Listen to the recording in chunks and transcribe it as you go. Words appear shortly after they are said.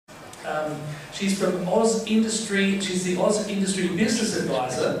She's from Oz Industry. She's the Oz Industry Business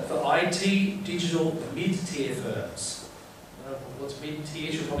Advisor for IT digital mid-tier firms. What's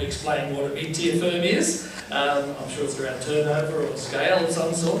mid-tier? She'll probably explain what a mid-tier firm is. I'm sure it's around turnover or scale of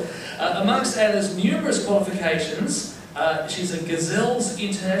some sort. Amongst others, numerous qualifications, she's a Gazelle's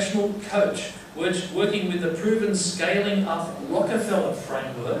international coach, working with the proven scaling up Rockefeller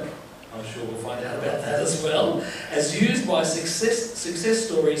framework. I'm sure we'll find out about that as well, as used by success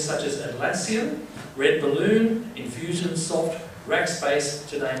stories such as Atlassian, Red Balloon, Infusionsoft, Rackspace,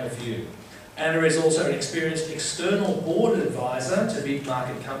 to name a few. Anna is also an experienced external board advisor to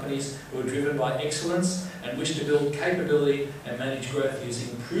mid-market companies who are driven by excellence and wish to build capability and manage growth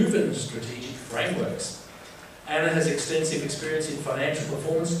using proven strategic frameworks. Anna has extensive experience in financial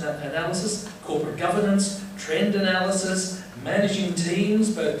performance analysis, corporate governance, trend analysis, managing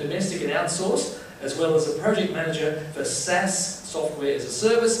teams, both domestic and outsourced, as well as a project manager for SaaS, software as a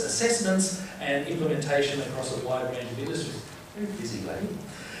service, assessments and implementation across a wide range of industries. Very busy lady.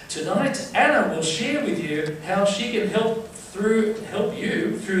 Tonight, Anna will share with you how she can help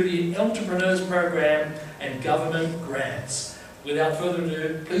you through the Entrepreneurs Program and government grants. Without further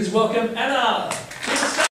ado, please welcome Anna.